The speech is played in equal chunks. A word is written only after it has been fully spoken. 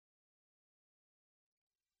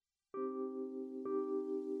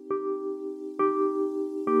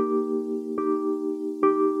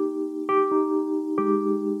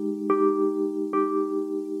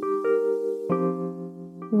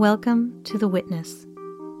Welcome to The Witness,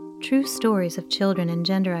 true stories of children and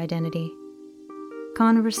gender identity.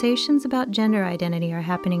 Conversations about gender identity are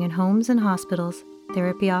happening in homes and hospitals,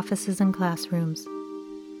 therapy offices and classrooms.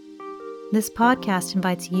 This podcast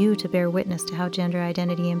invites you to bear witness to how gender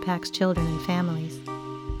identity impacts children and families.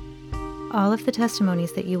 All of the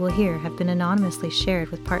testimonies that you will hear have been anonymously shared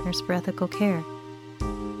with Partners for Ethical Care.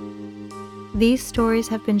 These stories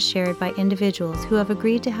have been shared by individuals who have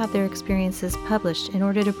agreed to have their experiences published in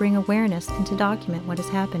order to bring awareness and to document what is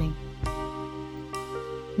happening.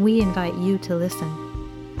 We invite you to listen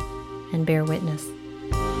and bear witness.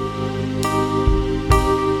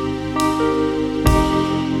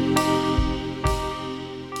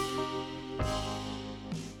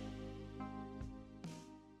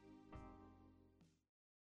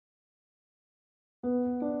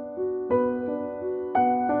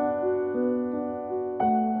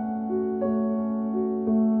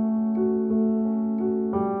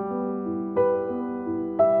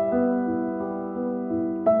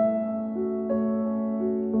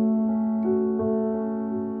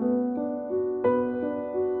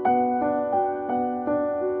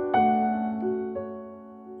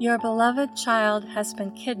 Your beloved child has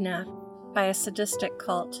been kidnapped by a sadistic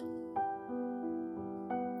cult.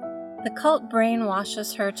 The cult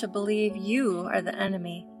brainwashes her to believe you are the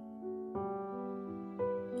enemy.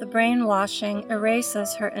 The brainwashing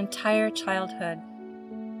erases her entire childhood.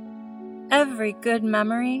 Every good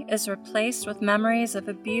memory is replaced with memories of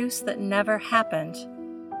abuse that never happened.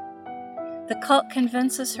 The cult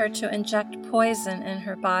convinces her to inject poison in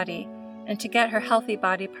her body and to get her healthy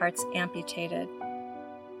body parts amputated.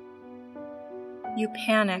 You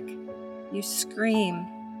panic, you scream,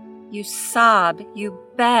 you sob, you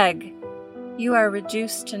beg. You are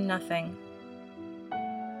reduced to nothing.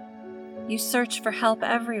 You search for help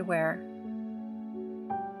everywhere.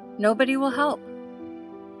 Nobody will help.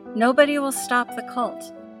 Nobody will stop the cult.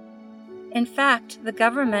 In fact, the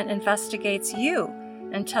government investigates you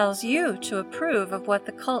and tells you to approve of what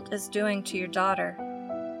the cult is doing to your daughter.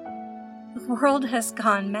 The world has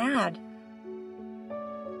gone mad.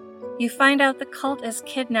 You find out the cult is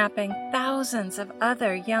kidnapping thousands of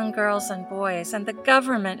other young girls and boys, and the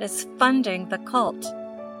government is funding the cult.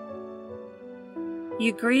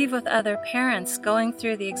 You grieve with other parents going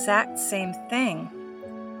through the exact same thing.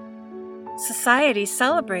 Society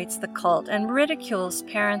celebrates the cult and ridicules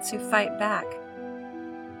parents who fight back.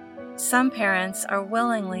 Some parents are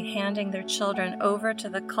willingly handing their children over to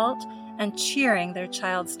the cult and cheering their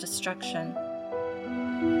child's destruction.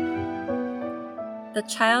 The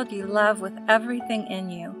child you love with everything in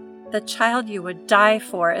you, the child you would die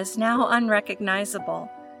for, is now unrecognizable,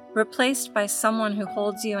 replaced by someone who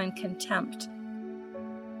holds you in contempt.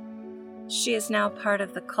 She is now part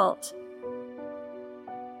of the cult.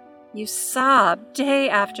 You sob day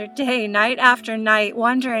after day, night after night,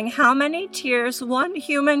 wondering how many tears one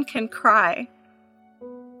human can cry.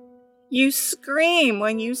 You scream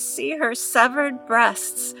when you see her severed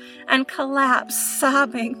breasts and collapse,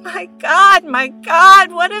 sobbing, my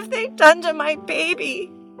God, what have they done to my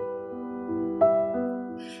baby?"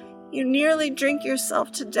 You nearly drink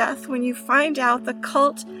yourself to death when you find out the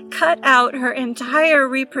cult cut out her entire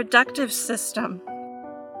reproductive system.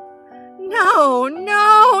 No!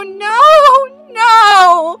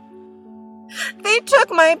 They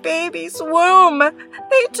took my baby's womb.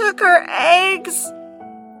 They took her eggs.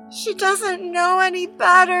 She doesn't know any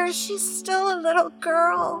better. She's still a little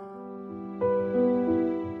girl.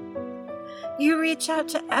 You reach out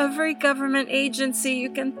to every government agency you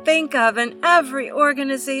can think of and every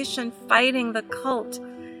organization fighting the cult.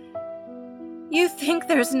 You think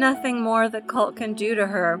there's nothing more the cult can do to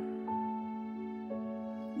her.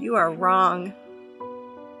 You are wrong.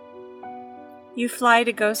 You fly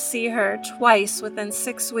to go see her twice within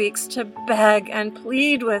 6 weeks to beg and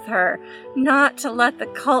plead with her not to let the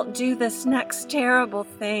cult do this next terrible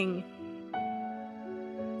thing.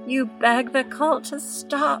 You beg the cult to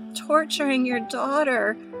stop torturing your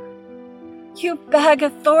daughter. You beg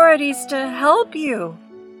authorities to help you.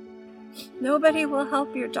 Nobody will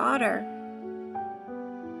help your daughter.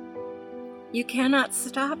 You cannot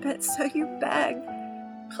stop it, so you beg.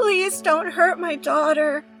 Please don't hurt my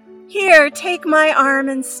daughter. Here, take my arm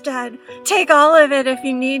instead. Take all of it if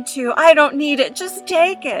you need to. I don't need it. Just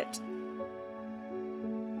take it.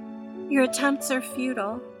 Your attempts are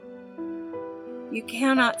futile. You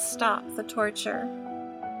cannot stop the torture.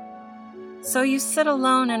 So you sit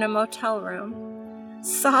alone in a motel room,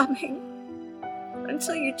 sobbing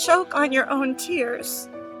until you choke on your own tears,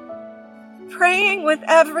 praying with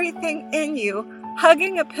everything in you,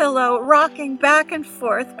 hugging a pillow, rocking back and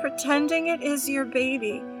forth, pretending it is your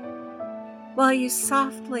baby. while you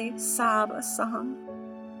softly sob a song.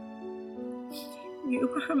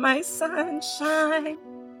 You are my sunshine,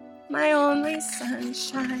 my only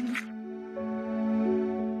sunshine.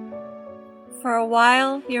 For a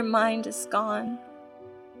while, your mind is gone.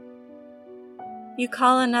 You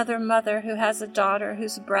call another mother who has a daughter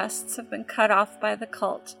whose breasts have been cut off by the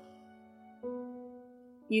cult.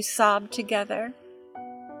 You sob together.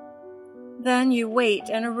 Then you wait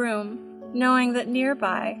in a room, knowing that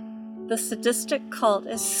nearby, the sadistic cult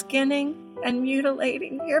is skinning and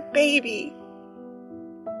mutilating your baby.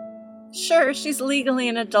 Sure, she's legally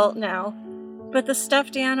an adult now, but the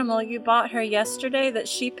stuffed animal you bought her yesterday that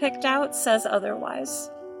she picked out says otherwise.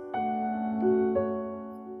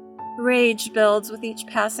 Rage builds with each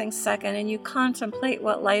passing second, and you contemplate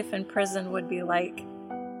what life in prison would be like.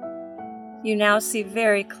 You now see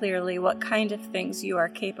very clearly what kind of things you are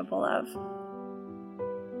capable of.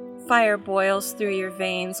 Fire boils through your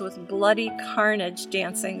veins with bloody carnage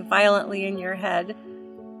dancing violently in your head.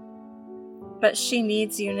 But she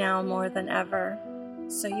needs you now more than ever,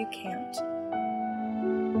 so you can't.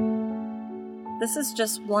 This is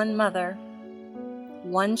just one mother,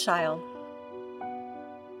 one child.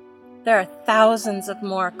 There are thousands of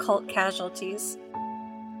more cult casualties.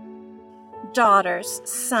 Daughters,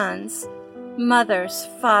 sons, mothers,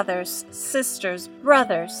 fathers, sisters,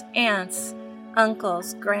 brothers, aunts,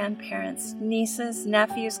 uncles, grandparents, nieces,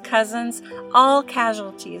 nephews, cousins, all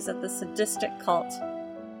casualties of the sadistic cult.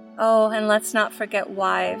 Oh, and let's not forget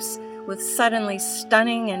wives with suddenly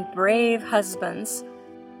stunning and brave husbands.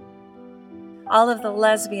 All of the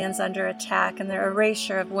lesbians under attack and their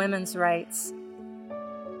erasure of women's rights.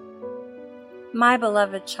 My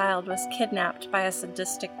beloved child was kidnapped by a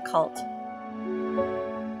sadistic cult.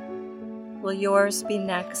 Will yours be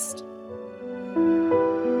next?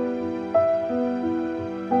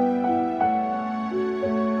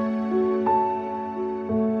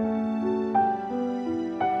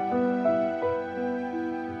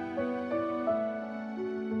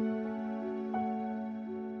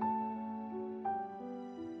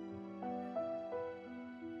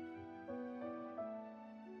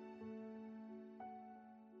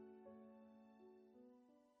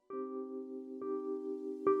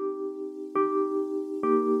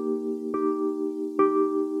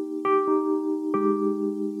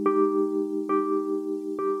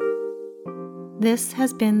 This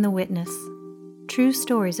has been The Witness, true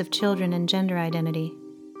stories of children and gender identity.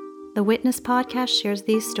 The Witness podcast shares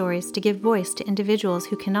these stories to give voice to individuals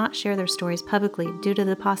who cannot share their stories publicly due to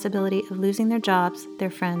the possibility of losing their jobs, their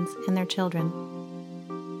friends, and their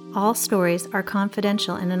children. All stories are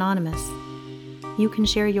confidential and anonymous. You can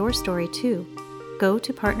share your story too. Go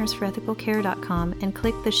to partnersforethicalcare.com and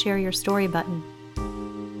click the Share Your Story button.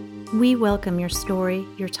 We welcome your story,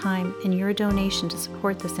 your time, and your donation to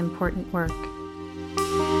support this important work.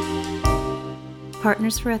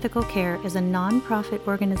 Partners for Ethical Care is a non-profit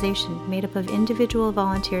organization made up of individual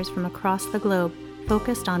volunteers from across the globe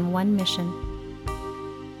focused on one mission: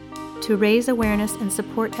 to raise awareness and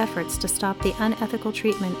support efforts to stop the unethical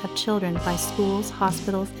treatment of children by schools,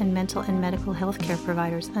 hospitals, and mental and medical health care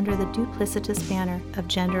providers under the duplicitous banner of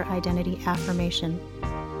gender identity affirmation.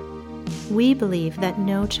 We believe that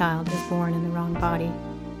no child is born in the wrong body.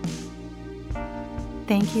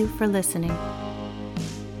 Thank you for listening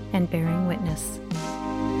and bearing witness.